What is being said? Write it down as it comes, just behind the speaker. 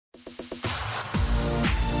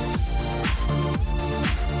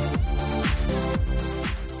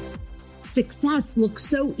success looks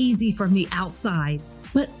so easy from the outside,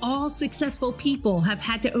 but all successful people have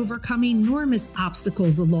had to overcome enormous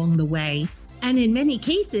obstacles along the way, and in many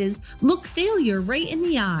cases, look failure right in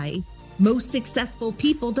the eye. Most successful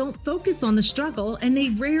people don't focus on the struggle, and they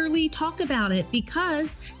rarely talk about it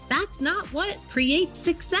because that's not what creates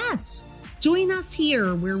success. Join us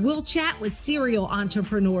here where we'll chat with serial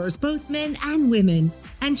entrepreneurs, both men and women,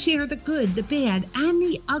 and share the good, the bad, and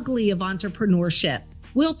the ugly of entrepreneurship.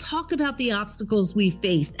 We'll talk about the obstacles we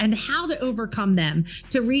faced and how to overcome them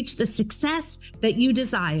to reach the success that you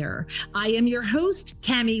desire. I am your host,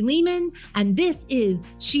 Cami Lehman, and this is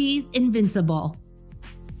She's Invincible.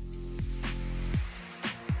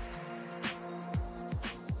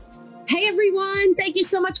 Hey everyone, thank you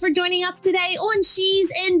so much for joining us today on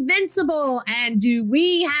She's Invincible. And do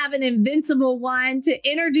we have an invincible one to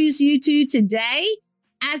introduce you to today?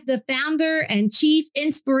 As the founder and chief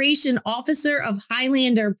inspiration officer of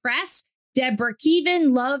Highlander Press, Deborah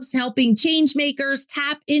loves helping change makers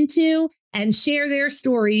tap into and share their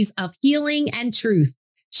stories of healing and truth.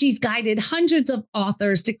 She's guided hundreds of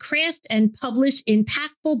authors to craft and publish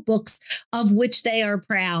impactful books of which they are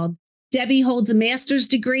proud. Debbie holds a master's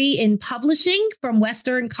degree in publishing from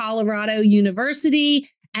Western Colorado University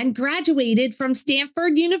and graduated from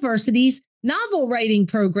Stanford University's novel writing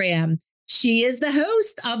program. She is the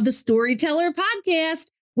host of the Storyteller podcast,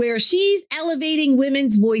 where she's elevating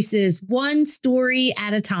women's voices one story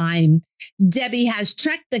at a time. Debbie has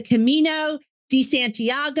trekked the Camino de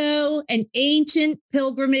Santiago, an ancient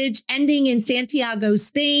pilgrimage ending in Santiago,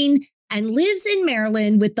 Spain, and lives in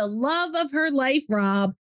Maryland with the love of her life,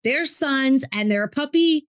 Rob, their sons, and their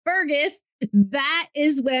puppy, Fergus. That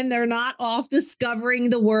is when they're not off discovering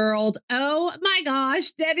the world. Oh my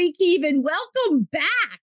gosh, Debbie Keevan, welcome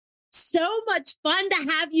back. So much fun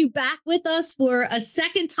to have you back with us for a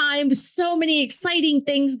second time. So many exciting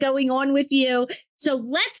things going on with you. So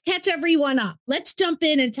let's catch everyone up. Let's jump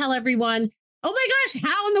in and tell everyone, oh my gosh,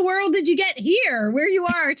 how in the world did you get here, where you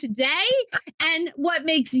are today, and what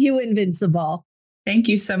makes you invincible? Thank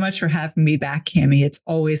you so much for having me back, Cami. It's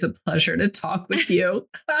always a pleasure to talk with you.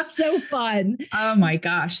 So fun. Oh my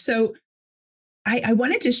gosh. So I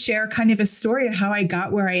wanted to share kind of a story of how I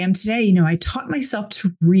got where I am today. You know, I taught myself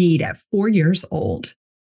to read at 4 years old.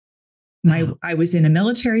 I was in a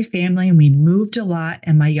military family and we moved a lot.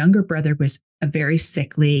 And my younger brother was a very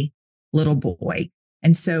sickly little boy.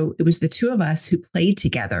 And so it was the two of us who played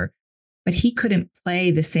together, but he couldn't play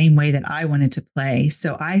the same way that I wanted to play.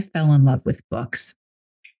 So I fell in love with books.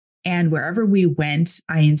 And wherever we went,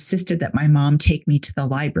 I insisted that my mom take me to the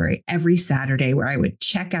library every Saturday where I would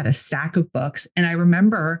check out a stack of books. And I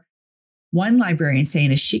remember one librarian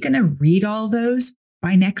saying, is she going to read all those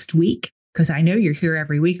by next week? Because I know you're here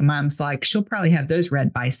every week. And Mom's like, she'll probably have those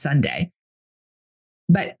read by Sunday.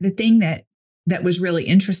 But the thing that was really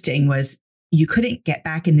interesting was you couldn't get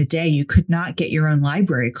back in the day. You could not get your own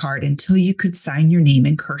library card until you could sign your name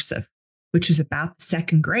in cursive, which was about the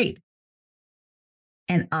second grade.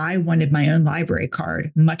 And I wanted my own library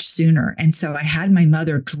card much sooner. And so I had my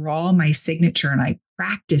mother draw my signature and I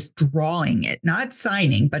practiced drawing it, not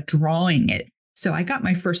signing, but drawing it. So I got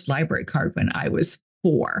my first library card when I was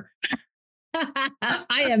 4.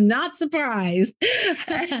 I am not surprised.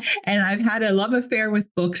 And I've had a love affair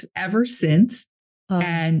with books ever since.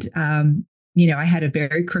 And, you know, I had a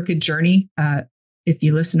very crooked journey. If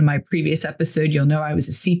you listen to my previous episode, you'll know I was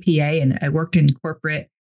a CPA and I worked in corporate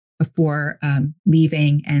before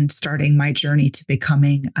leaving and starting my journey to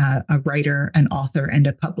becoming a writer, an author, and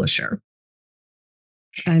a publisher.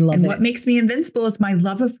 I love it. What makes me invincible is my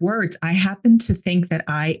love of words. I happen to think that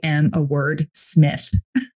I am a wordsmith.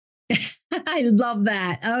 I love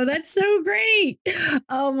that. Oh, that's so great.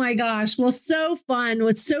 Oh my gosh. Well, so fun.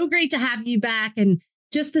 It's so great to have you back and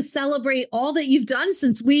just to celebrate all that you've done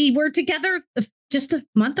since we were together just a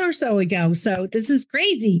month or so ago. So this is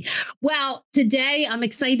crazy. Well, today I'm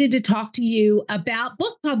excited to talk to you about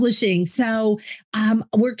book publishing. So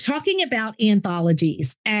we're talking about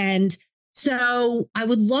anthologies. And so I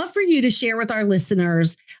would love for you to share with our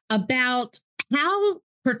listeners about how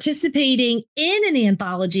participating in an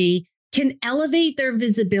anthology can elevate their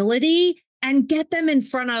visibility and get them in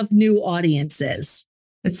front of new audiences.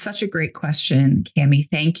 It's such a great question, Cami.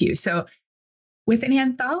 Thank you. So with an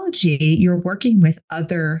anthology, you're working with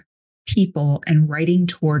other people and writing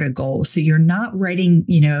toward a goal. So you're not writing,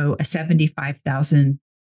 you know, a 75,000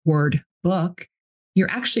 word book.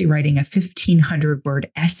 You're actually writing a 1,500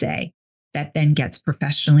 word essay that then gets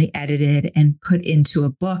professionally edited and put into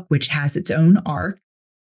a book, which has its own arc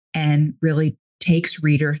and really takes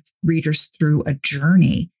readers through a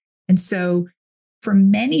journey. And so for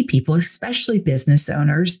many people, especially business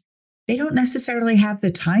owners, they don't necessarily have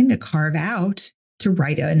the time to carve out to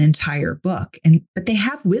write an entire book. But they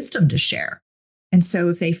have wisdom to share. And so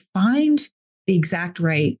if they find the exact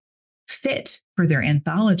right fit for their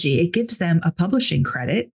anthology, it gives them a publishing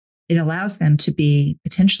credit. It allows them to be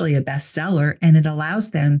potentially a bestseller, and it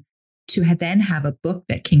allows them to then have a book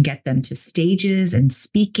that can get them to stages and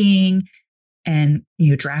speaking and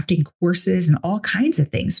drafting courses and all kinds of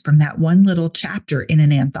things from that one little chapter in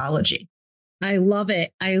an anthology. I love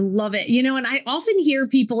it. I love it. And I often hear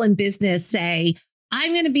people in business say,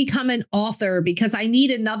 I'm going to become an author because I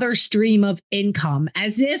need another stream of income,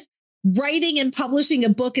 as if writing and publishing a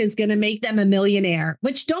book is going to make them a millionaire,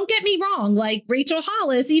 which, don't get me wrong, like Rachel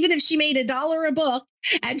Hollis, even if she made $1 a book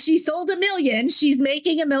and she sold 1 million, she's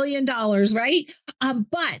making $1 million, right?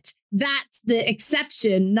 But that's the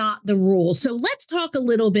exception, not the rule. So let's talk a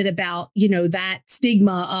little bit about, that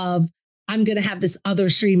stigma of, I'm going to have this other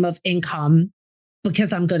stream of income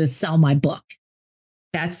because I'm going to sell my book.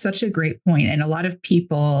 That's such a great point. And a lot of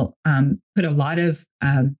people put a lot of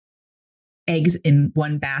eggs in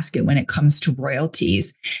one basket when it comes to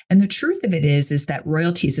royalties. And the truth of it is that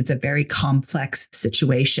royalties is a very complex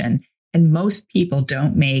situation. And most people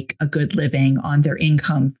don't make a good living on their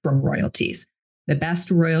income from royalties. The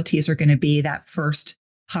best royalties are going to be that first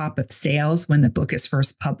pop of sales when the book is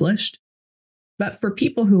first published. But for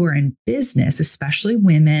people who are in business, especially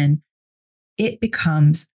women, it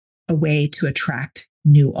becomes a way to attract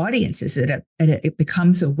new audiences. It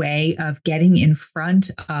becomes a way of getting in front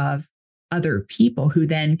of other people who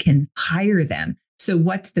then can hire them. So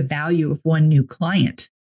what's the value of one new client?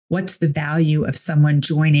 What's the value of someone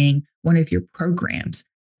joining one of your programs?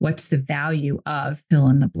 What's the value of fill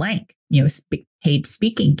in the blank, paid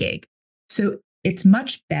speaking gig? So it's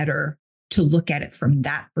much better to look at it from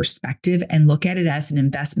that perspective and look at it as an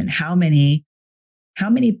investment. How many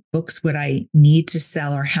books would I need to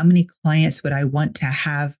sell, or how many clients would I want to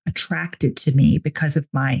have attracted to me because of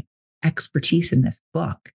my expertise in this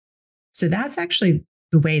book? So that's actually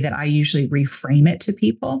the way that I usually reframe it to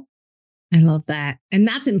people. I love that. And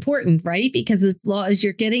that's important, right? Because as long as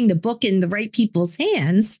you're getting the book in the right people's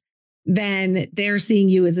hands, then they're seeing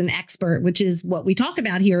you as an expert, which is what we talk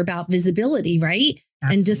about here about visibility, right?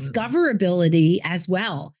 Absolutely. And discoverability as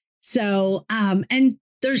well. So, and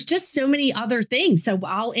there's just so many other things. So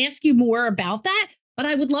I'll ask you more about that. But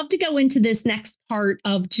I would love to go into this next part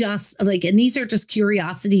of just like, and these are just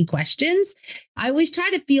curiosity questions. I always try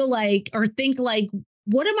to feel like, or think like,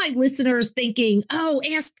 what are my listeners thinking? Oh,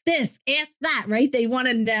 ask this, ask that, right? They want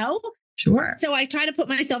to know. Sure. So I try to put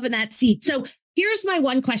myself in that seat. So here's my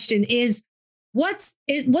one question is, what's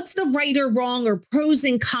the right or wrong, or pros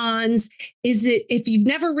and cons? Is it, if you've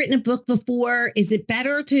never written a book before, is it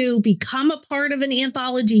better to become a part of an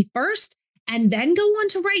anthology first and then go on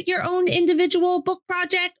to write your own individual book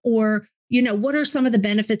project? Or, what are some of the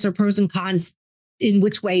benefits or pros and cons in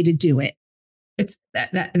which way to do it? It's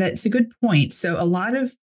that's a good point. So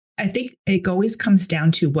I think it always comes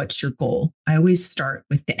down to what's your goal. I always start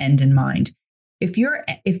with the end in mind. If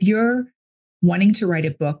you're wanting to write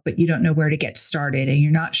a book, but you don't know where to get started and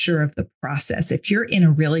you're not sure of the process, if you're in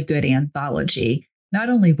a really good anthology, not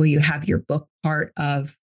only will you have your book part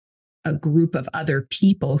of a group of other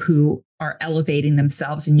people who are elevating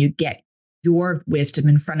themselves, and you get your wisdom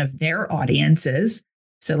in front of their audiences.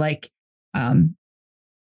 So like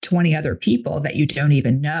 20 other people that you don't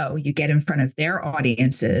even know, you get in front of their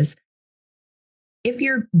audiences. If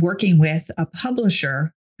you're working with a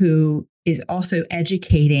publisher who is also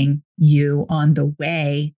educating you on the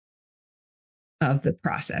way of the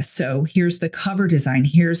process. So here's the cover design.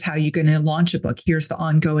 Here's how you're going to launch a book. Here's the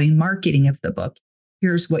ongoing marketing of the book.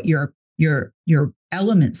 Here's what your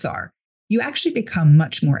elements are. You actually become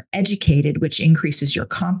much more educated, which increases your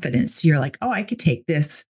confidence. You're like, oh, I could take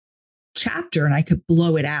this chapter and I could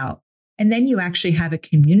blow it out. And then you actually have a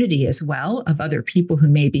community as well of other people who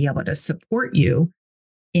may be able to support you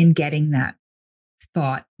in getting that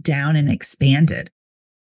thought down and expanded.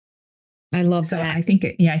 I love so that. I think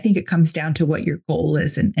it comes down to what your goal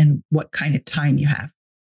is and what kind of time you have.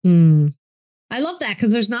 I love that,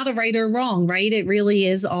 because there's not a right or wrong, right? It really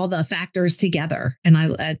is all the factors together. And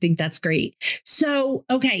I think that's great. So,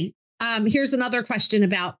 okay. Here's another question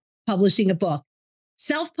about publishing a book.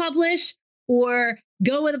 Self-publish or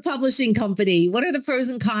go with a publishing company? What are the pros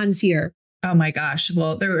and cons here? Oh my gosh.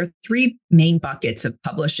 Well, there are 3 main buckets of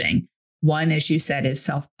publishing. One, as you said, is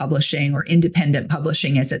self-publishing or independent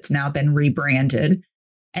publishing, as it's now been rebranded.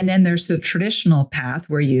 And then there's the traditional path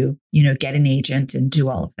where you get an agent and do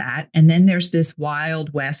all of that. And then there's this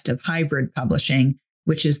wild west of hybrid publishing,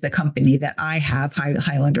 which is the company that I have,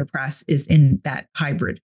 Highlander Press, is in that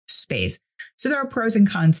hybrid space. So there are pros and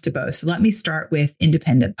cons to both. So let me start with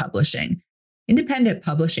independent publishing. Independent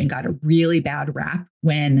publishing got a really bad rap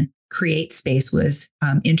when CreateSpace was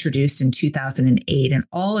introduced in 2008. And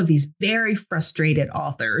all of these very frustrated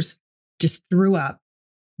authors just threw up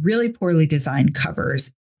really poorly designed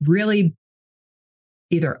covers, really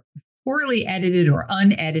either poorly edited or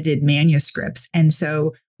unedited manuscripts. And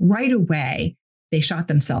so right away, they shot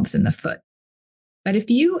themselves in the foot. But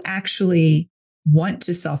if you actually want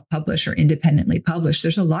to self-publish or independently publish,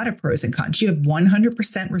 there's a lot of pros and cons. You have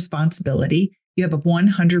 100% responsibility. You have a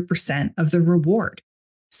 100% of the reward.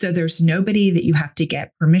 So there's nobody that you have to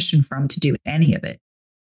get permission from to do any of it.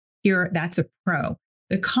 Here, that's a pro.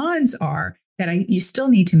 The cons are that you still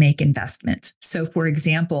need to make investments. So for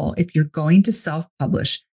example, if you're going to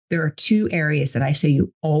self-publish, there are two areas that I say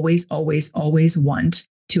you always, always, always want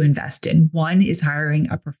to invest in. One is hiring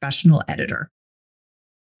a professional editor,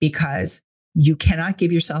 because you cannot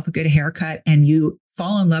give yourself a good haircut and you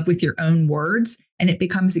fall in love with your own words, and it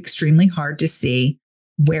becomes extremely hard to see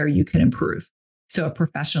where you can improve. So a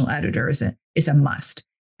professional editor is a must.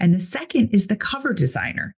 And the second is the cover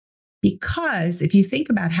designer. Because if you think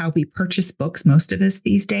about how we purchase books, most of us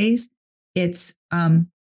these days, it's a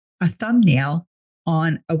thumbnail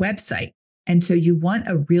on a website. And so you want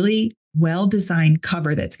a really well-designed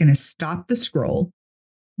cover that's going to stop the scroll,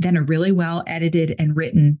 then a really well edited and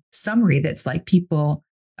written summary that's like people,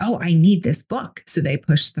 oh, I need this book. So they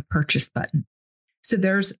push the purchase button. So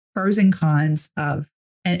there's pros and cons of,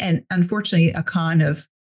 and unfortunately, a con of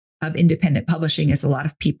independent publishing is a lot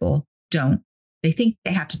of people don't. They think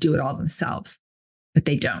they have to do it all themselves, but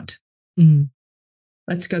they don't. Mm-hmm.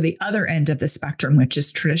 Let's go the other end of the spectrum, which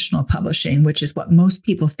is traditional publishing, which is what most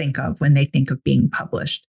people think of when they think of being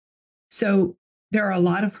published. So there are a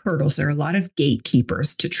lot of hurdles. There are a lot of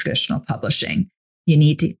gatekeepers to traditional publishing. You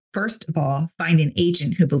need to, first of all, find an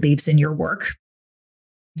agent who believes in your work.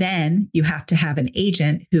 Then you have to have an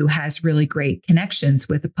agent who has really great connections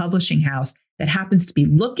with a publishing house that happens to be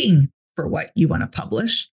looking for what you want to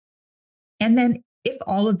publish. And then if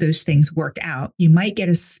all of those things work out, you might get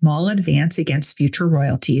a small advance against future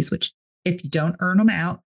royalties, which if you don't earn them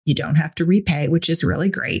out, you don't have to repay, which is really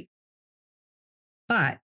great.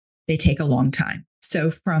 But they take a long time. So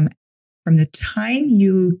from the time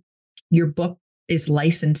your book is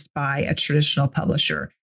licensed by a traditional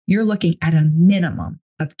publisher, you're looking at a minimum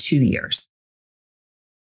of 2 years.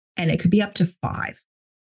 And it could be up to 5.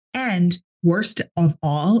 And worst of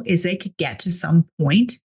all is they could get to some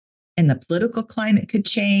point and the political climate could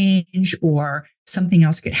change, or something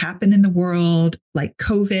else could happen in the world, like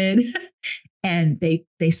COVID. And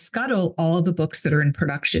they scuttle all the books that are in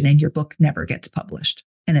production, and your book never gets published.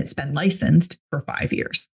 And it's been licensed for 5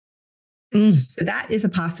 years. So that is a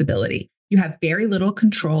possibility. You have very little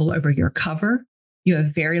control over your cover. You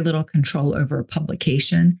have very little control over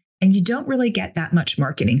publication. And you don't really get that much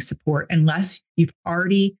marketing support unless you've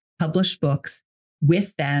already published books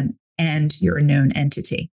with them and you're a known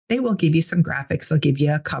entity. They will give you some graphics. They'll give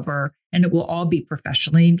you a cover, and it will all be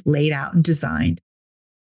professionally laid out and designed.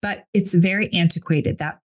 But it's very antiquated.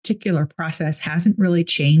 That particular process hasn't really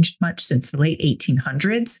changed much since the late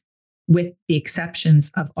 1800s, with the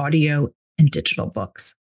exceptions of audio and digital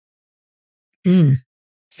books.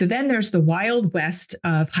 So then there's the wild west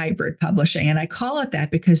of hybrid publishing. And I call it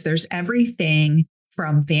that because there's everything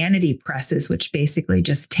from vanity presses, which basically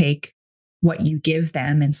just take what you give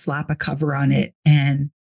them and slap a cover on it and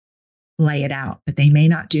lay it out. But they may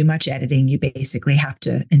not do much editing. You basically have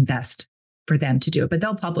to invest for them to do it. But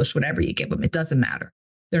they'll publish whatever you give them. It doesn't matter.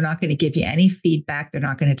 They're not going to give you any feedback. They're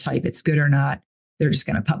not going to tell you if it's good or not. They're just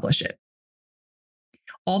going to publish it.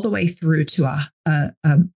 All the way through to a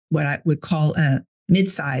what I would call a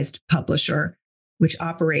mid-sized publisher, which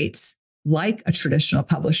operates like a traditional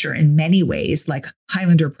publisher in many ways. Like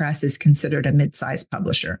Highlander Press is considered a mid-sized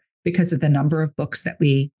publisher because of the number of books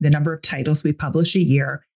the number of titles we publish a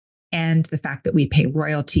year, and the fact that we pay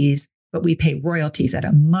royalties, but we pay royalties at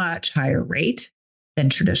a much higher rate than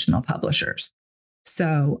traditional publishers.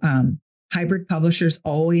 So hybrid publishers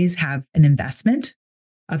always have an investment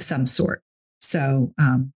of some sort. So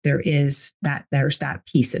there's that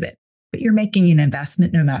piece of it. But you're making an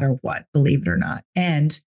investment no matter what, believe it or not.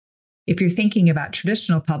 And if you're thinking about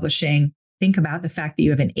traditional publishing, think about the fact that you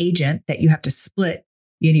have an agent that you have to split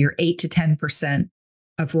your 8 to 10%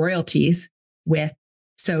 of royalties with.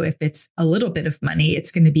 So if it's a little bit of money,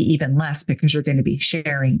 it's going to be even less because you're going to be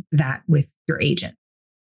sharing that with your agent.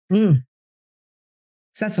 So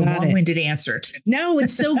that's a long-winded answer. No,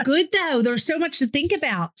 it's so good, though. There's so much to think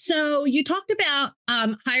about. So you talked about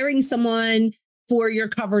hiring someone for your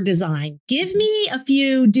cover design. Give me a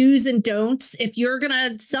few do's and don'ts if you're going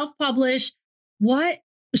to self-publish what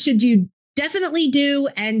should you definitely do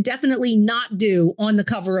and definitely not do on the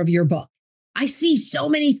cover of your book? I see so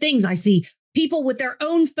many things. I see people with their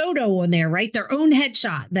own photo on there, right? Their own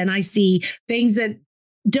headshot. Then I see things that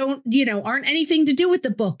aren't anything to do with the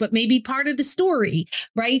book, but maybe part of the story,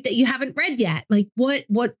 right? That you haven't read yet. Like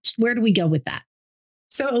where do we go with that?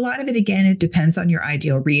 So a lot of it, again, it depends on your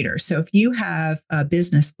ideal reader. So if you have a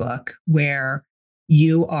business book where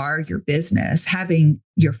you are your business, having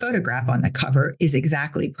your photograph on the cover is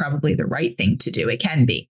exactly probably the right thing to do. It can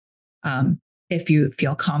be, if you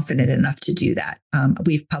feel confident enough to do that.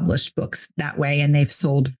 We've published books that way and they've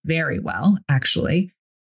sold very well, actually.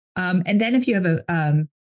 And then if you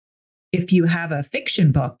have a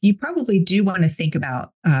fiction book, you probably do want to think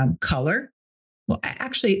about color. Well,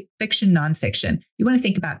 actually, fiction, nonfiction. You want to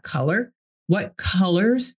think about color. What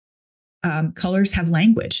colors? Colors have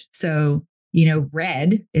language. So,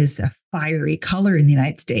 red is a fiery color in the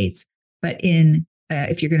United States, but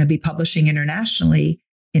if you're going to be publishing internationally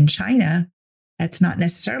in China, that's not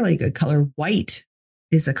necessarily a good color. White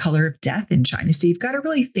is a color of death in China. So you've got to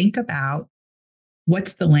really think about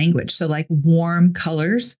what's the language. So like warm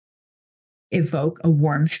colors evoke a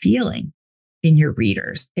warm feeling in your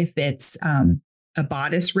readers. If it's a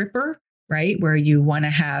bodice ripper, right, where you want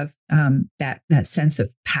to have that sense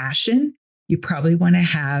of passion, you probably want to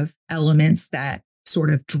have elements that sort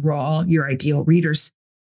of draw your ideal reader's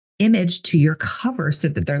image to your cover so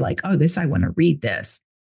that they're like, oh, I want to read this.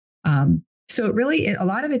 So a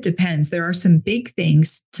lot of it depends. There are some big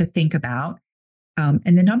things to think about.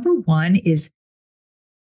 And the number one is,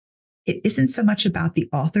 it isn't so much about the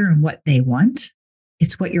author and what they want.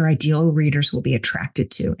 It's what your ideal readers will be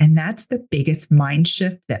attracted to. And that's the biggest mind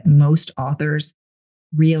shift that most authors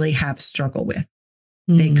really have struggled with.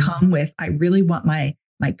 They come with, I really want my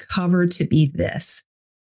cover to be this.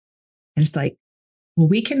 And it's like, well,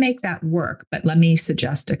 we can make that work, but let me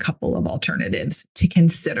suggest a couple of alternatives to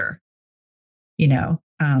consider, Yeah.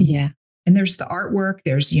 And there's the artwork,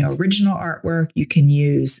 there's, original artwork. You can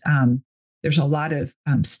use, there's a lot of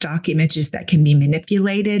stock images that can be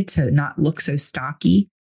manipulated to not look so stocky.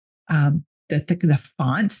 The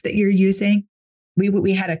fonts that you're using.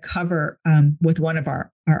 We had a cover with one of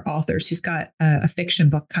our authors who's got a fiction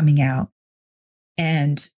book coming out.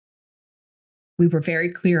 And we were very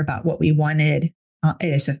clear about what we wanted. It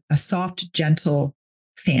is a soft, gentle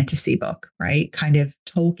fantasy book, right? Kind of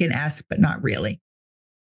Tolkien-esque, but not really.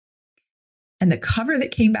 And the cover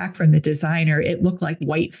that came back from the designer, it looked like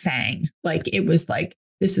White Fang. Like it was like,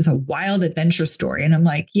 this is a wild adventure story. And I'm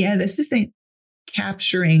like, yeah, this isn't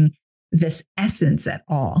capturing this essence at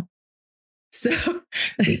all. So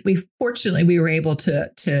fortunately, we were able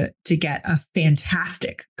to get a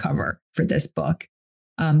fantastic cover for this book.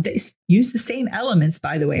 They use the same elements,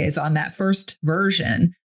 by the way, as on that first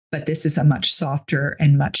version, but this is a much softer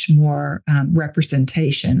and much more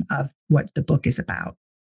representation of what the book is about.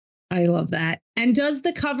 I love that. And is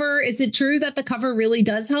it true that the cover really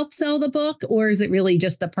does help sell the book, or is it really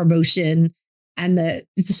just the promotion and the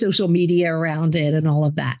social media around it and all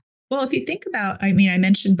of that? Well, if you think about, I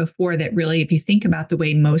mentioned before that really, if you think about the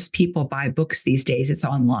way most people buy books these days, it's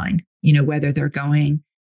online, whether they're going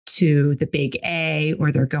to the big A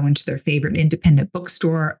or they're going to their favorite independent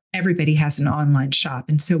bookstore, everybody has an online shop.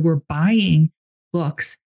 And so we're buying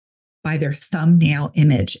books by their thumbnail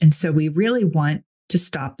image. And so we really want to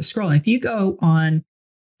stop the scrolling. If you go on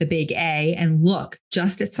the big A and look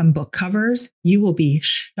just at some book covers, you will be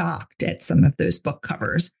shocked at some of those book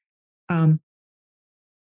covers.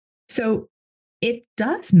 So it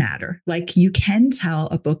does matter. Like you can tell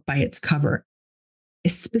a book by its cover,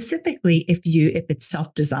 specifically if it's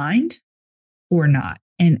self-designed or not.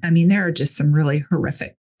 And there are just some really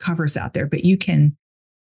horrific covers out there, but you can,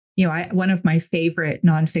 one of my favorite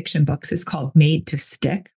nonfiction books is called Made to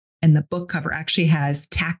Stick. And the book cover actually has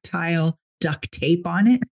tactile duct tape on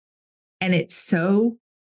it. And it's so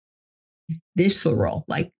visceral,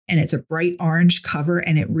 and it's a bright orange cover,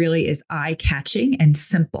 and it really is eye-catching and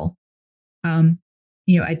simple.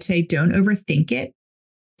 I'd say don't overthink it.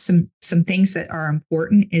 Some things that are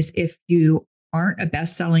important is if you aren't a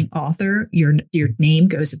best-selling author, your name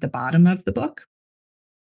goes at the bottom of the book.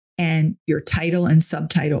 And your title and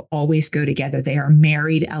subtitle always go together. They are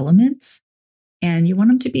married elements. And you want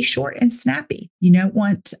them to be short and snappy. You don't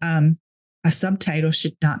want a subtitle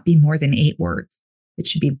should not be more than 8 words. It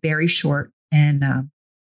should be very short and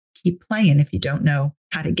keep playing if you don't know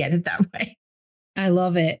how to get it that way. I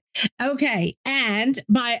love it. Okay. And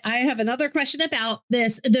I have another question about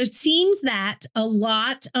this. There seems that a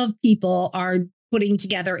lot of people are putting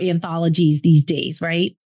together anthologies these days,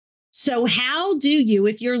 right? So how do you,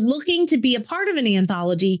 if you're looking to be a part of an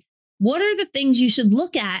anthology, what are the things you should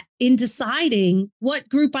look at in deciding what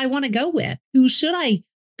group I want to go with? Who should I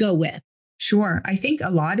go with? Sure. I think a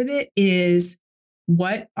lot of it is,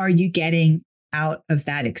 what are you getting out of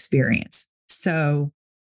that experience? So,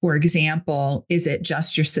 for example, is it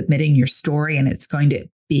just you're submitting your story and it's going to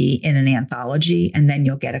be in an anthology and then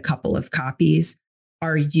you'll get a couple of copies?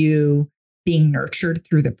 Are you being nurtured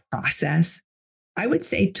through the process? I would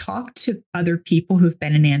say talk to other people who've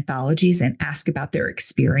been in anthologies and ask about their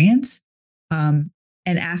experience, and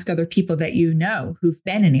ask other people that you know who've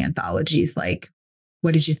been in anthologies, like,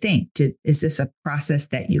 what did you think? Is this a process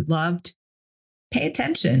that you loved? Pay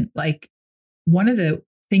attention. Like, one of the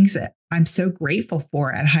things that I'm so grateful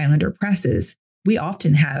for at Highlander Press is we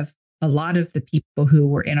often have a lot of the people who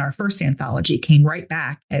were in our first anthology came right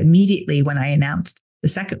back immediately when I announced the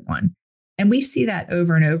second one. And we see that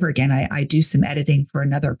over and over again. I do some editing for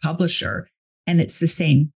another publisher, and it's the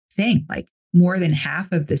same thing. Like, more than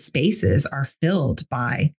half of the spaces are filled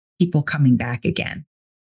by people coming back again.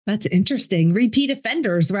 That's interesting. Repeat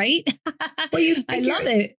offenders, right? Well, I love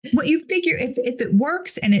it. Well, you figure if it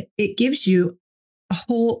works and it gives you a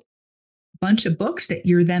whole bunch of books that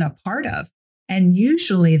you're then a part of. And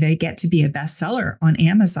usually they get to be a bestseller on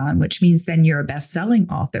Amazon, which means then you're a best-selling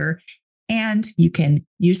author. And you can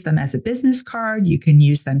use them as a business card. You can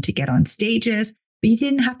use them to get on stages, but you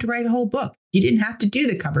didn't have to write a whole book. You didn't have to do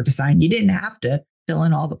the cover design. You didn't have to fill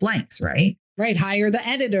in all the blanks, right? Right. Hire the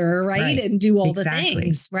editor, right? And do all the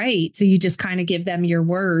things, right? So you just kind of give them your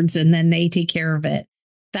words and then they take care of it.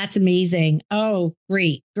 That's amazing. Oh,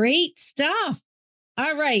 great. Great stuff.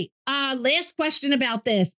 All right. Last question about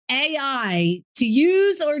this. AI, to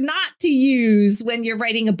use or not to use when you're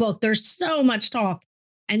writing a book. There's so much talk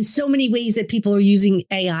and so many ways that people are using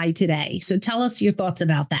AI today. So tell us your thoughts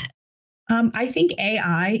about that. I think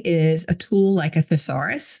AI is a tool like a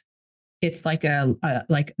thesaurus. It's like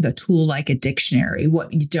like the tool like a dictionary.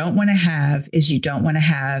 What you don't want to have is, you don't want to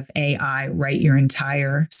have AI write your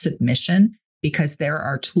entire submission, because there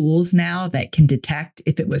are tools now that can detect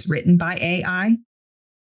if it was written by AI.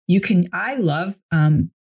 I love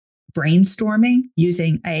brainstorming,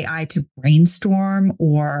 using AI to brainstorm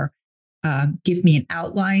or give me an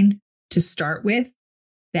outline to start with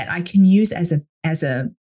that I can use as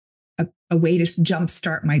a way to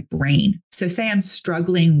jumpstart my brain. So say I'm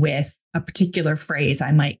struggling with a particular phrase,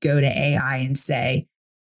 I might go to AI and say,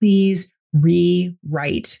 please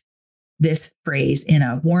rewrite this phrase in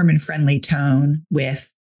a warm and friendly tone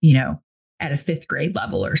with, at a 5th grade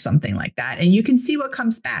level or something like that. And you can see what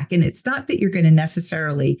comes back. And it's not that you're going to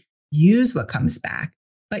necessarily use what comes back,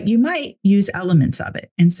 but you might use elements of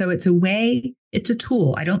it. And so it's a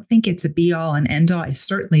tool. I don't think it's a be all and end all. I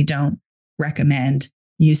certainly don't recommend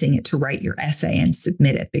using it to write your essay and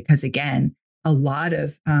submit it, because again, a lot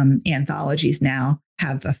of anthologies now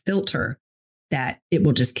have a filter that it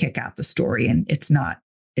will just kick out the story, and it's not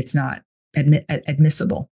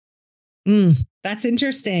admissible. That's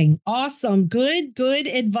interesting. Awesome. Good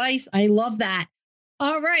advice. I love that.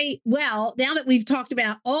 All right. Well, now that we've talked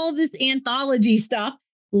about all this anthology stuff,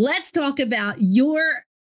 let's talk about your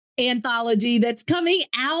anthology that's coming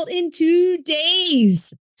out in 2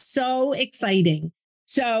 days. So exciting.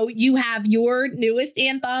 So you have your newest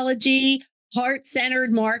anthology,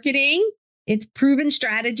 Heart-Centered Marketing. It's proven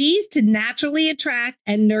strategies to naturally attract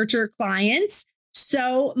and nurture clients.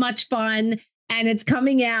 So much fun. And it's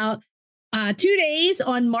coming out 2 days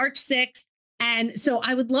on March 6th. And so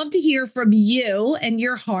I would love to hear from you and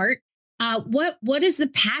your heart. What is the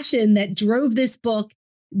passion that drove this book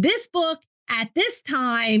at this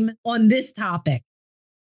time on this topic?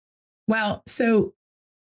 Well, so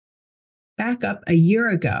back up a year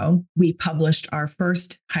ago, we published our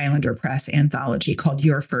first Highlander Press anthology called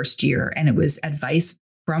Your First Year. And it was advice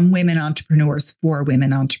from women entrepreneurs for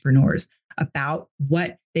women entrepreneurs about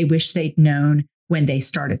what they wish they'd known when they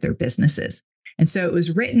started their businesses. And so it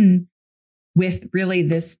was written with really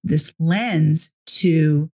this lens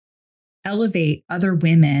to elevate other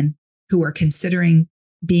women who are considering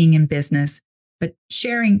being in business, but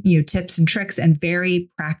sharing tips and tricks and very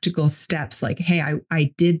practical steps like, hey,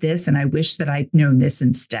 I did this and I wish that I'd known this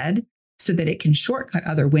instead, so that it can shortcut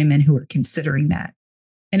other women who are considering that.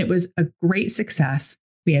 And it was a great success.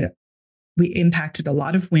 We impacted a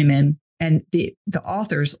lot of women, and the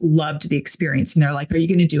authors loved the experience. And they're like, are you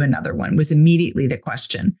going to do another one? Was immediately the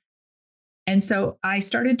question. And so I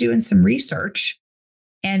started doing some research.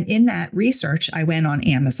 And in that research, I went on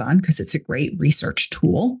Amazon because it's a great research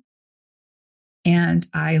tool. And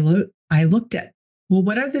I looked at, well,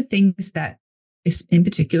 what are the things that in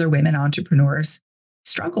particular women entrepreneurs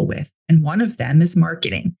struggle with? And one of them is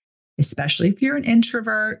marketing, especially if you're an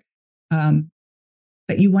introvert.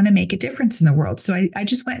 but you want to make a difference in the world. So I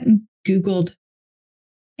just went and Googled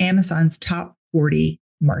Amazon's top 40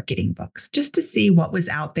 marketing books just to see what was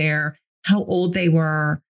out there, how old they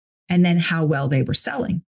were, and then how well they were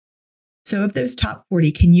selling. So of those top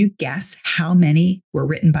 40, can you guess how many were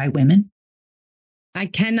written by women? I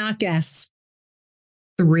cannot guess.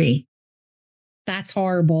 3. That's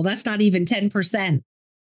horrible. That's not even 10%.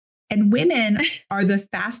 And women are the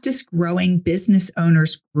fastest growing business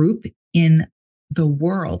owners group in the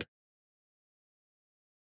world.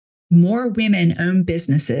 More women own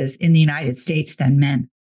businesses in the United States than men.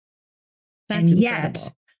 That's and incredible.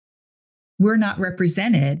 Yet we're not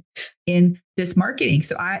represented in this marketing.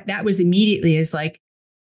 So that was immediately is like,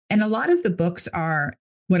 and a lot of the books are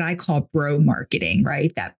what I call bro marketing,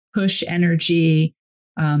 right? That push energy,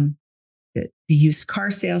 the used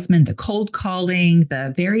car salesman, the cold calling,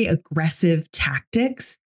 the very aggressive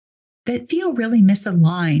tactics that feel really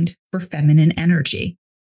misaligned for feminine energy.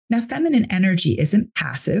 Now, feminine energy isn't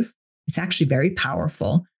passive. It's actually very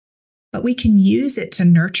powerful, but we can use it to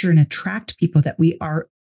nurture and attract people that we are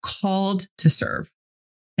called to serve.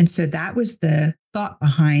 And so that was the thought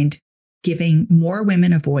behind giving more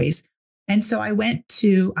women a voice. And so I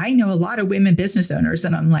know a lot of women business owners,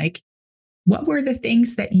 and I'm like, what were the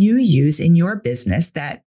things that you use in your business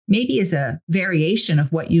that maybe is a variation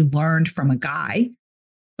of what you learned from a guy,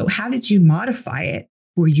 but how did you modify it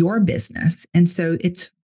for your business? And so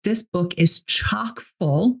this book is chock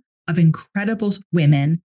full of incredible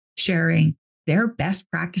women sharing their best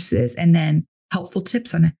practices and then helpful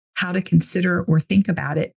tips on how to consider or think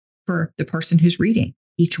about it for the person who's reading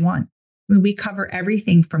each one. I mean, we cover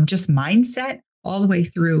everything from just mindset all the way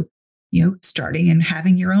through, starting and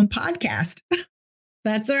having your own podcast.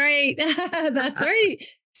 That's right. That's right.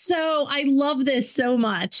 So I love this so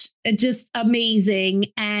much. It's just amazing.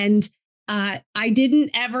 And I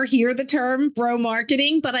didn't ever hear the term bro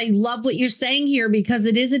marketing, but I love what you're saying here because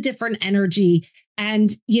it is a different energy.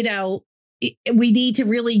 And, we need to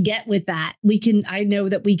really get with that. I know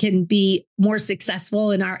that we can be more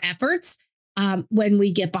successful in our efforts when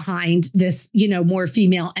we get behind this, more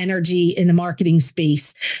female energy in the marketing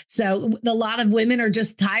space. So a lot of women are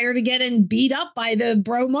just tired of getting beat up by the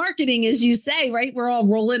bro marketing, as you say, right? We're all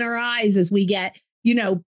rolling our eyes as we get,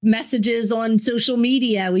 messages on social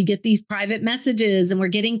media. We get these private messages and we're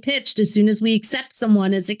getting pitched as soon as we accept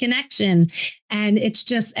someone as a connection. And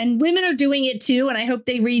and women are doing it too. And I hope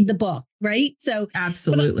they read the book, right? So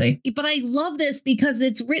absolutely. But I love this because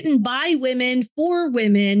it's written by women for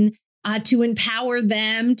women to empower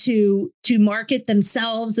them to market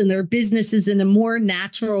themselves and their businesses in a more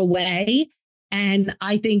natural way. And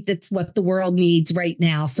I think that's what the world needs right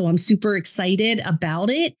now. So I'm super excited about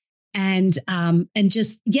it. And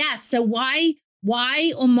so why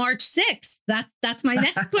on March 6th? That's my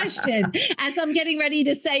next question as I'm getting ready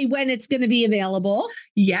to say when it's going to be available.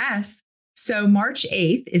 Yes. So March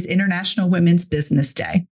 8th is International Women's Business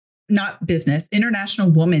Day, International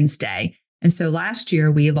Women's Day. And so last year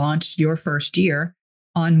we launched your first year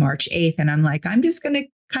on March 8th. And I'm like, I'm just going to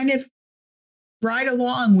kind of ride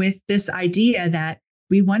along with this idea that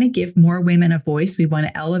we want to give more women a voice. We want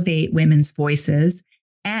to elevate women's voices.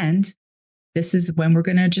 And this is when we're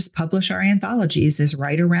going to just publish our anthologies, is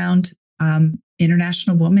right around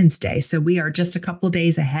International Women's Day. So we are just a couple of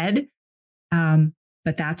days ahead.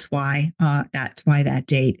 But that's why that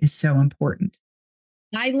date is so important.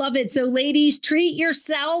 I love it. So ladies, treat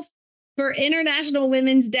yourself for International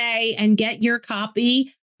Women's Day and get your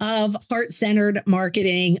copy of Heart-Centered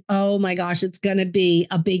Marketing. Oh my gosh, it's going to be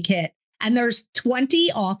a big hit. And there's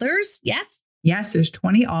 20 authors. Yes? Yes, there's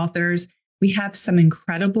 20 authors. We have some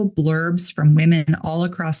incredible blurbs from women all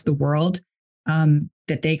across the world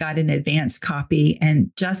that they got an advanced copy.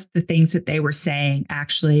 And just the things that they were saying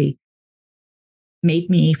actually made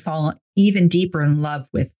me fall even deeper in love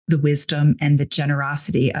with the wisdom and the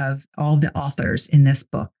generosity of all the authors in this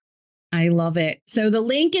book. I love it. So the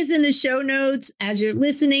link is in the show notes. As you're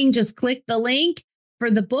listening, just click the link for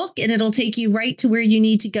the book and it'll take you right to where you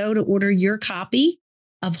need to go to order your copy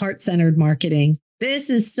of Heart-Centered Marketing. This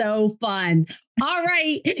is so fun. All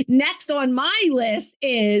right. Next on my list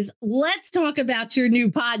is let's talk about your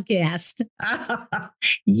new podcast.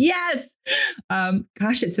 Yes.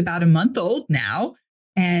 Gosh, it's about a month old now.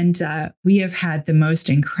 And we have had the most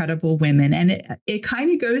incredible women. And it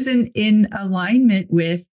kind of goes in alignment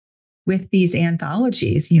with these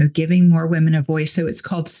anthologies, giving more women a voice. So it's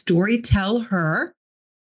called Story Tell Her,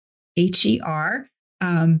 HER.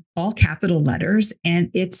 All capital letters. And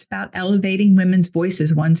it's about elevating women's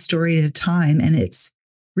voices one story at a time. And it's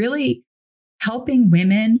really helping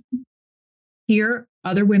women hear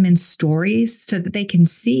other women's stories so that they can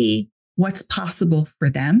see what's possible for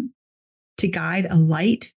them, to guide a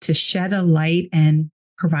light, to shed a light and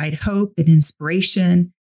provide hope and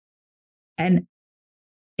inspiration. And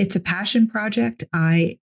it's a passion project.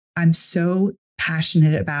 I'm so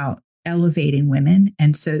passionate about elevating women.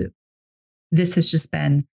 And so this has just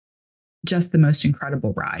been just the most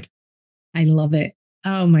incredible ride. I love it.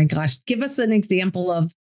 Oh my gosh. Give us an example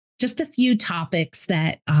of just a few topics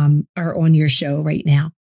that are on your show right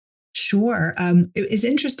now. Sure. It is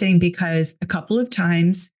interesting because a couple of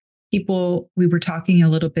times we were talking a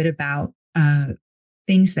little bit about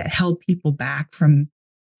things that held people back from,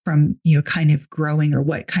 kind of growing, or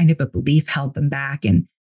what kind of a belief held them back. And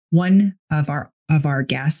one of our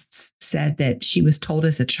guests said that she was told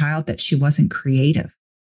as a child that she wasn't creative.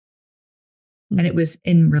 And it was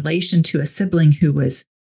in relation to a sibling who was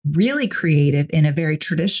really creative in a very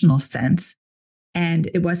traditional sense. And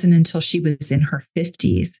it wasn't until she was in her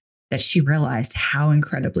 50s that she realized how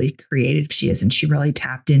incredibly creative she is. And she really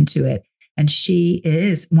tapped into it. And she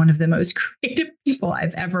is one of the most creative people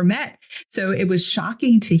I've ever met. So it was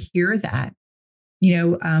shocking to hear that.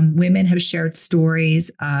 Women have shared stories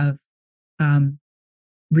of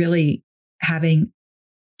really having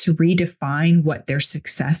to redefine what their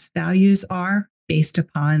success values are based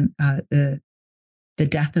upon the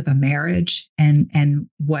death of a marriage and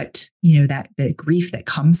what, that the grief that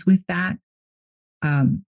comes with that.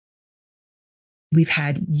 We've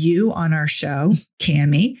had you on our show,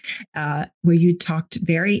 Cammie, where you talked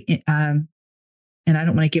very, and I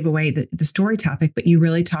don't want to give away the story topic, but you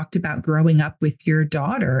really talked about growing up with your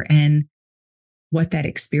daughter and what that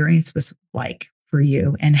experience was like for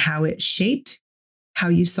you and how it shaped how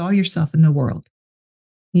you saw yourself in the world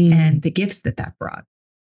and the gifts that brought.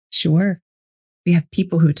 Sure. We have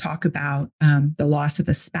people who talk about the loss of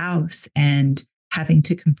a spouse and having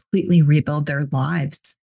to completely rebuild their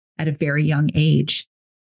lives at a very young age.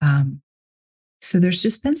 So there's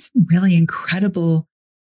just been some really incredible,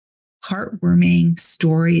 heartwarming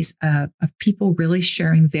stories of people really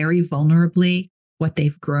sharing very vulnerably what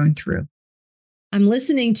they've grown through. I'm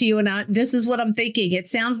listening to you and this is what I'm thinking. It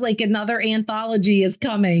sounds like another anthology is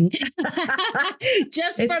coming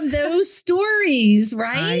just from those stories,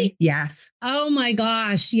 right? Yes. Oh my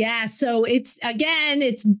gosh. Yeah. So it's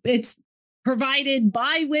provided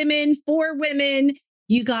by women for women.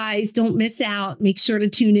 You guys don't miss out. Make sure to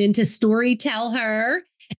tune in to Story Tell Her.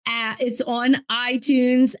 It's on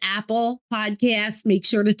iTunes, Apple Podcasts. Make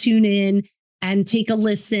sure to tune in and take a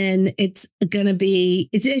listen. It's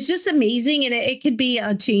just amazing. And it could be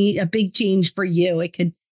a big change for you. It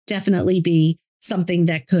could definitely be something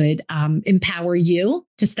that could empower you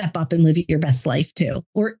to step up and live your best life too,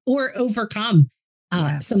 or overcome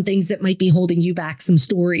some things that might be holding you back, some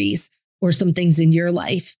stories or some things in your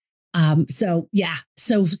life. So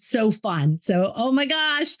fun. So, oh my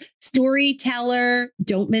gosh, Storyteller,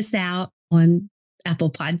 don't miss out on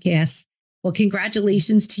Apple Podcasts. Well,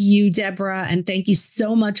 congratulations to you, Deborah. And thank you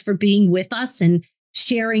so much for being with us and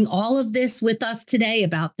sharing all of this with us today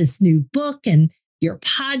about this new book and your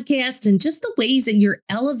podcast and just the ways that you're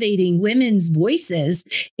elevating women's voices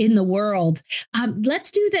in the world. Let's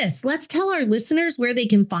do this. Let's tell our listeners where they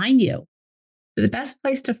can find you. The best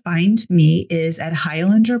place to find me is at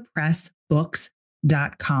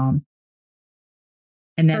HighlanderPressBooks.com.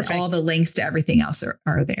 And then all the links to everything else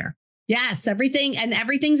are there. Yes,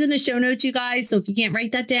 everything's in the show notes, you guys. So if you can't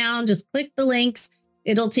write that down, just click the links.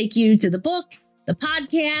 It'll take you to the book, the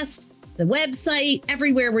podcast, the website,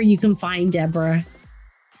 everywhere where you can find Deborah.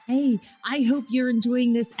 Hey, I hope you're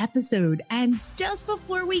enjoying this episode. And just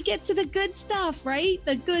before we get to the good stuff, right?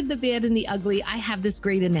 The good, the bad, and the ugly, I have this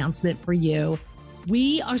great announcement for you.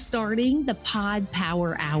 We are starting the Pod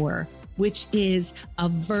Power Hour, which is a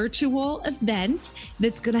virtual event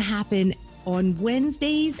that's going to happen on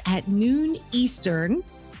Wednesdays at noon Eastern.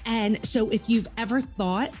 And so if you've ever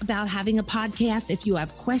thought about having a podcast, if you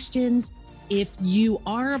have questions, if you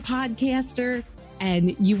are a podcaster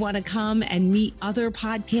and you want to come and meet other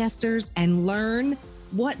podcasters and learn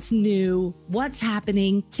what's new, what's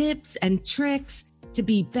happening, tips and tricks to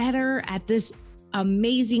be better at this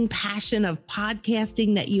amazing passion of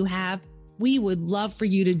podcasting that you have, we would love for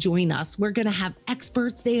you to join us. We're going to have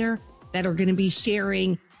experts there that are going to be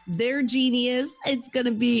sharing their genius. It's going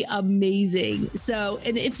to be amazing. So,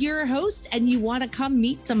 and if you're a host and you want to come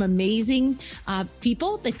meet some amazing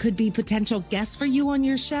people that could be potential guests for you on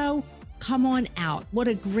your show, come on out. What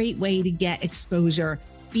a great way to get exposure.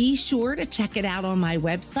 Be sure to check it out on my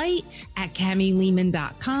website at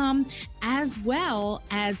CammieLehman.com, as well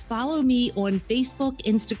as follow me on Facebook,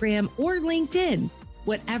 Instagram, or LinkedIn.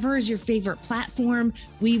 Whatever is your favorite platform,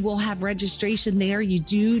 we will have registration there. You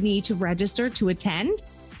do need to register to attend.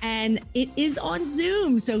 And it is on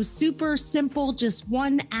Zoom. So super simple, just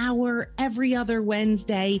 1 hour every other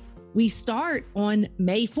Wednesday. We start on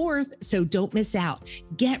May 4th, so don't miss out.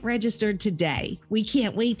 Get registered today. We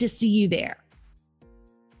can't wait to see you there.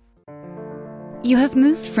 You have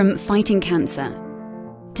moved from fighting cancer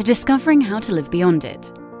to discovering how to live beyond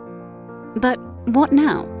it. But what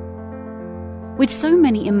now? With so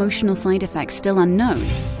many emotional side effects still unknown,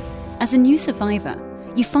 as a new survivor,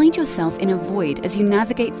 you find yourself in a void as you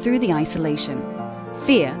navigate through the isolation,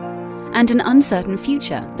 fear, and an uncertain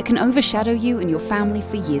future that can overshadow you and your family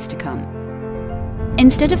for years to come.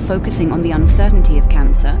 Instead of focusing on the uncertainty of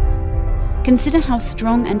cancer, consider how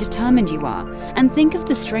strong and determined you are and think of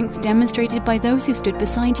the strength demonstrated by those who stood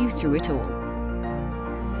beside you through it all.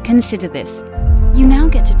 Consider this. You now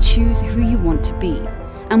get to choose who you want to be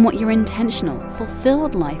and what your intentional,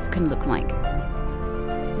 fulfilled life can look like.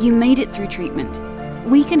 You made it through treatment.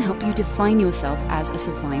 We can help you define yourself as a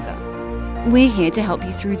survivor. We're here to help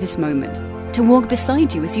you through this moment, to walk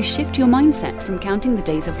beside you as you shift your mindset from counting the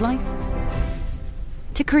days of life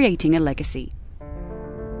to creating a legacy.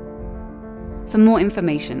 For more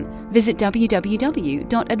information, visit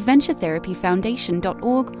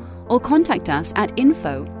www.adventuretherapyfoundation.org or contact us at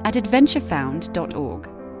info@adventurefound.org.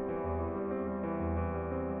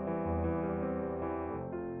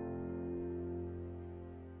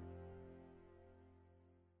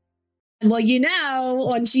 Well,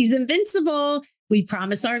 on She's Invincible, we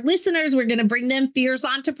promise our listeners we're going to bring them fierce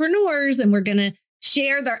entrepreneurs and we're going to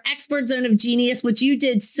share their expert zone of genius, which you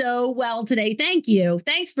did so well today. Thank you.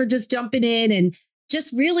 Thanks for just jumping in and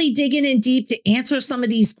just really digging in deep to answer some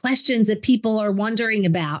of these questions that people are wondering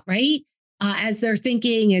about, right? As they're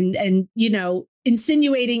thinking and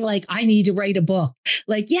insinuating like, I need to write a book.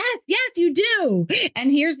 Like, yes, you do.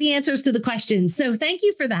 And here's the answers to the questions. So thank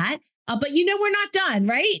you for that. But we're not done,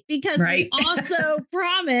 right? Because we also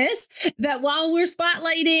promise that while we're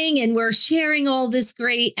spotlighting and we're sharing all this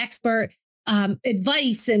great expert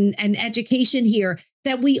advice and education here,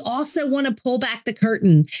 that we also want to pull back the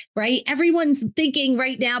curtain, right? Everyone's thinking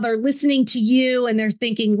right now, they're listening to you and they're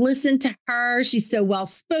thinking, listen to her. She's so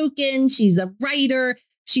well-spoken. She's a writer.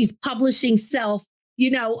 She's publishing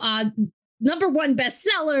number one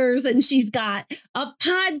bestsellers, and she's got a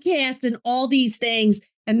podcast and all these things.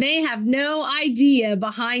 And they have no idea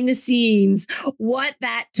behind the scenes what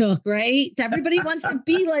that took, right? So everybody wants to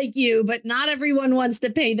be like you, but not everyone wants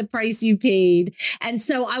to pay the price you paid. And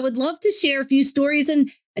so I would love to share a few stories.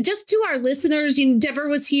 And just to our listeners, Deborah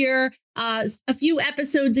was here a few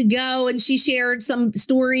episodes ago, and she shared some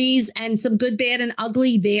stories and some good, bad, and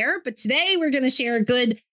ugly there. But today we're going to share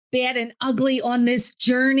good, bad, and ugly on this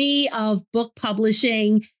journey of book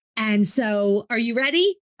publishing. And so are you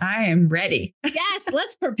ready? I am ready. Yes,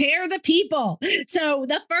 let's prepare the people. So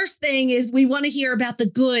the first thing is we want to hear about the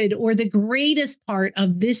good or the greatest part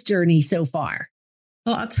of this journey so far.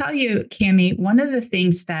 Well, I'll tell you, Cammie, one of the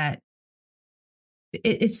things that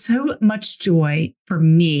it's so much joy for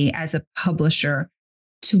me as a publisher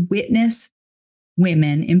to witness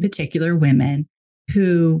women, in particular women,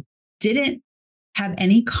 who didn't have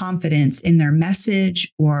any confidence in their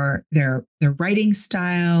message or their writing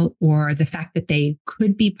style or the fact that they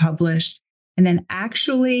could be published, and then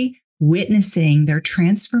actually witnessing their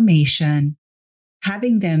transformation,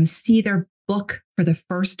 having them see their book for the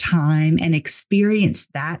first time and experience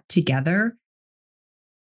that together.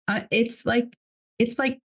 It's like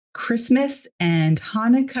Christmas and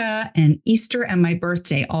Hanukkah and Easter and my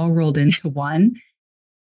birthday all rolled into one.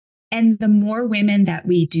 And the more women that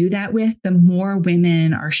we do that with, the more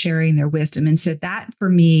women are sharing their wisdom. And so that for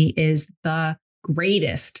me is the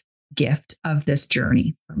greatest gift of this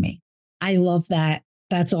journey for me. I love that.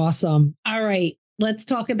 That's awesome. All right, let's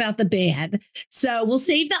talk about the bad. So we'll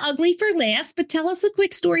save the ugly for last, but tell us a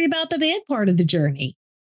quick story about the bad part of the journey.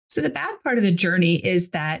 So the bad part of the journey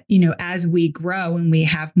is that, as we grow and we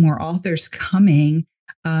have more authors coming,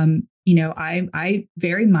 I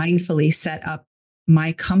very mindfully set up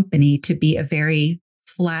my company to be a very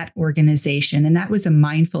flat organization. And that was a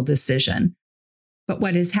mindful decision. But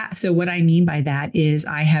what I mean by that is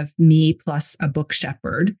I have me plus a book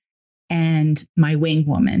shepherd and my wing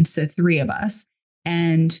woman. So 3 of us.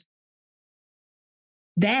 And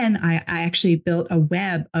then I actually built a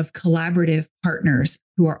web of collaborative partners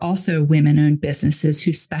who are also women-owned businesses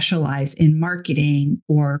who specialize in marketing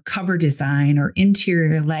or cover design or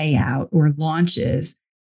interior layout or launches,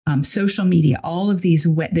 social media, all of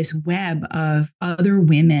this web of other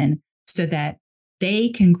women so that they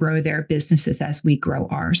can grow their businesses as we grow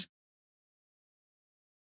ours.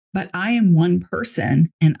 But I am one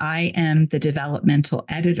person and I am the developmental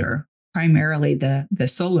editor primarily the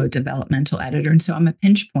solo developmental editor. And so I'm a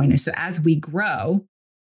pinch point. And so as we grow,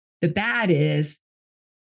 the bad is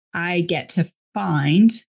I get to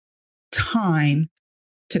find time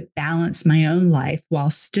to balance my own life while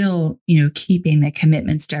still, keeping the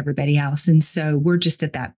commitments to everybody else. And so we're just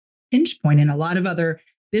at that pinch point. And a lot of other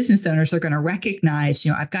business owners are going to recognize,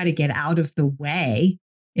 I've got to get out of the way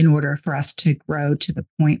in order for us to grow to the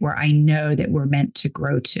point where I know that we're meant to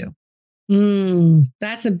grow to.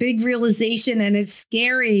 That's a big realization. And it's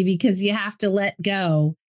scary because you have to let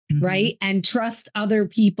go, right? And trust other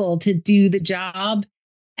people to do the job.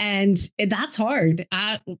 And that's hard.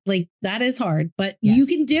 That is hard, but you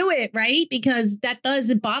can do it, right? Because that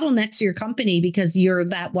does bottlenecks your company because you're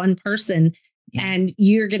that one person and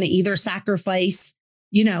you're going to either sacrifice,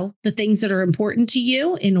 the things that are important to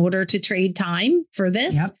you in order to trade time for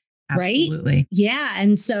this. Yep, absolutely. Right? Yeah.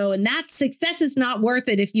 And that success is not worth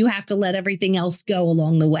it if you have to let everything else go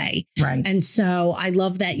along the way. Right. And so I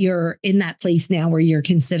love that you're in that place now where you're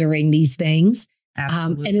considering these things.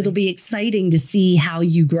 Absolutely. And it'll be exciting to see how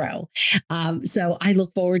you grow. So I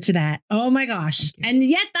look forward to that. Oh my gosh. And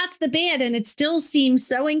yet that's the bad. And it still seems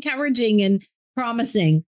so encouraging and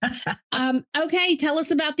promising. Okay. Tell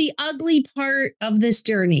us about the ugly part of this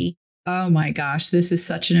journey. Oh my gosh. This is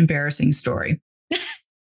such an embarrassing story.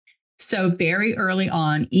 So very early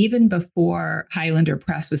on, even before Highlander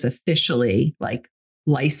Press was officially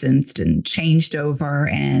licensed and changed over,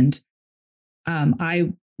 and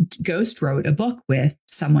I ghost wrote a book with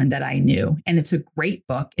someone that I knew. And it's a great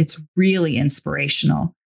book. It's really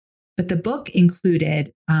inspirational. But the book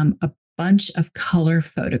included a bunch of color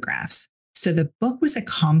photographs. So the book was a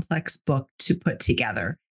complex book to put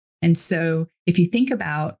together. And so if you think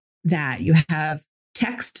about that, you have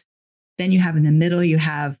text, then you have in the middle, you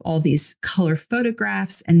have all these color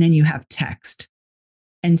photographs, and then you have text.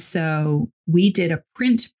 And so we did a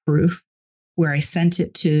print proof where I sent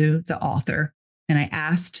it to the author. And I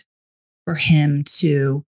asked for him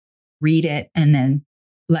to read it and then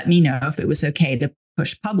let me know if it was okay to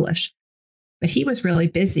push publish. But he was really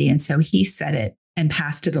busy. And so he said it and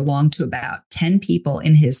passed it along to about 10 people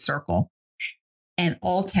in his circle. And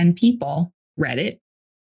all 10 people read it,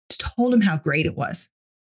 told him how great it was.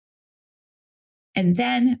 And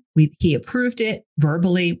then he approved it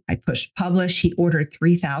verbally. I pushed publish. He ordered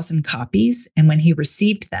 3,000 copies. And when he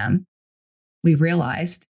received them, we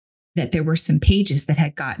realized that there were some pages that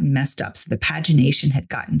had gotten messed up. So the pagination had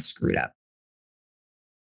gotten screwed up.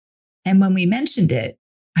 And when we mentioned it,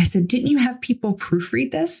 I said, didn't you have people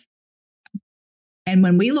proofread this? And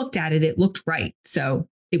when we looked at it, it looked right. So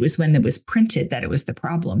it was when it was printed that it was the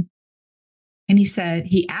problem. And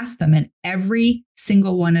he asked them, and every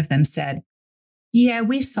single one of them said, yeah,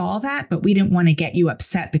 we saw that, but we didn't want to get you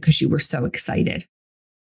upset because you were so excited.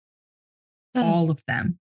 All of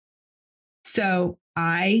them. So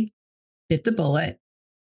I bit the bullet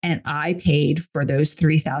and I paid for those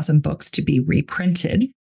 3,000 books to be reprinted.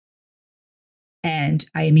 And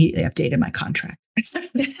I immediately updated my contract.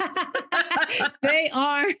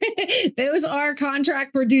 Those are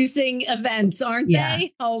contract producing events, aren't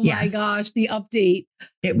they? Oh my gosh, the update.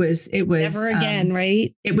 It was never again,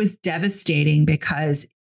 right? It was devastating because,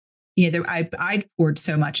 I poured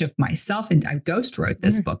so much of myself and I ghost wrote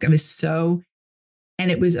this book. And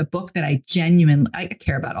it was a book that I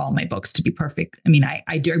care about all my books, to be perfect. I mean,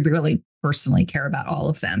 I do really personally care about all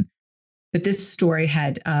of them. But this story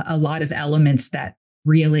had a lot of elements that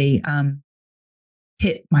really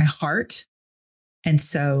hit my heart. And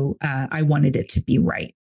so I wanted it to be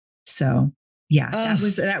right. So,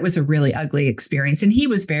 that was a really ugly experience. And he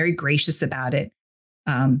was very gracious about it.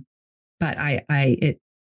 But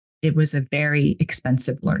it was a very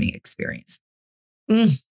expensive learning experience.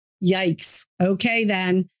 Yikes. Okay,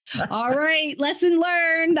 then. All right. Lesson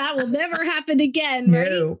learned. That will never happen again. Right?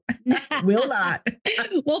 No, will not.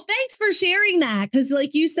 Well, thanks for sharing that. Because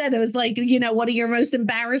like you said, it was one of your most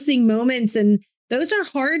embarrassing moments. And those are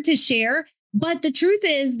hard to share. But the truth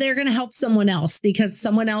is they're going to help someone else because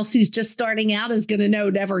someone else who's just starting out is going to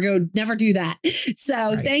know, never do that.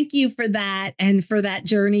 So Thank you for that. And for that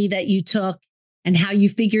journey that you took and how you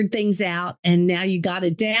figured things out. And now you got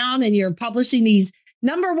it down and you're publishing these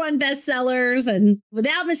 #1 bestsellers and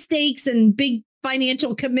without mistakes and big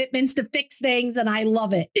financial commitments to fix things. And I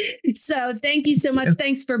love it. So thank you so much.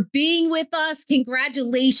 Thanks for being with us.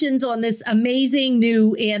 Congratulations on this amazing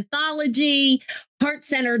new anthology,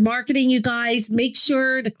 Heart-Centered Marketing, you guys. Make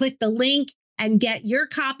sure to click the link and get your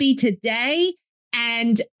copy today.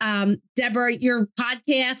 And Deborah, your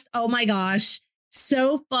podcast, oh my gosh,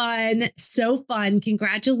 so fun, so fun.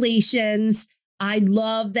 Congratulations. I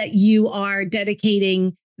love that you are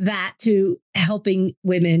dedicating that to helping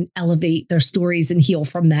women elevate their stories and heal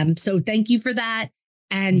from them. So thank you for that.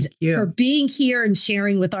 And for being here and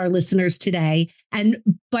sharing with our listeners today.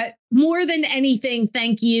 But more than anything,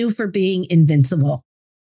 thank you for being invincible.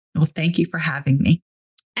 Well, thank you for having me.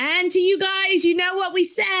 And to you guys, you know what we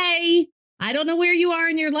say. I don't know where you are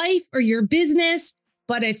in your life or your business,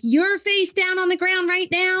 but if you're face down on the ground right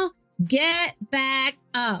now, get back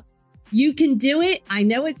up. You can do it. I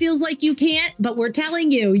know it feels like you can't, but we're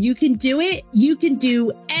telling you, you can do it. You can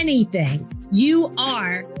do anything. You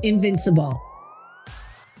are invincible.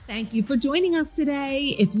 Thank you for joining us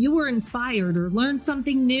today. If you were inspired or learned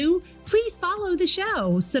something new, please follow the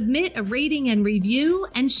show, submit a rating and review,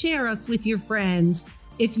 and share us with your friends.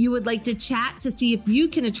 If you would like to chat to see if you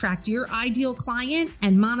can attract your ideal client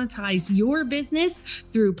and monetize your business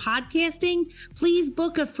through podcasting, please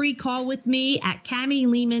book a free call with me at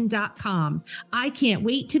CamiLehman.com. I can't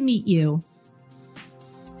wait to meet you.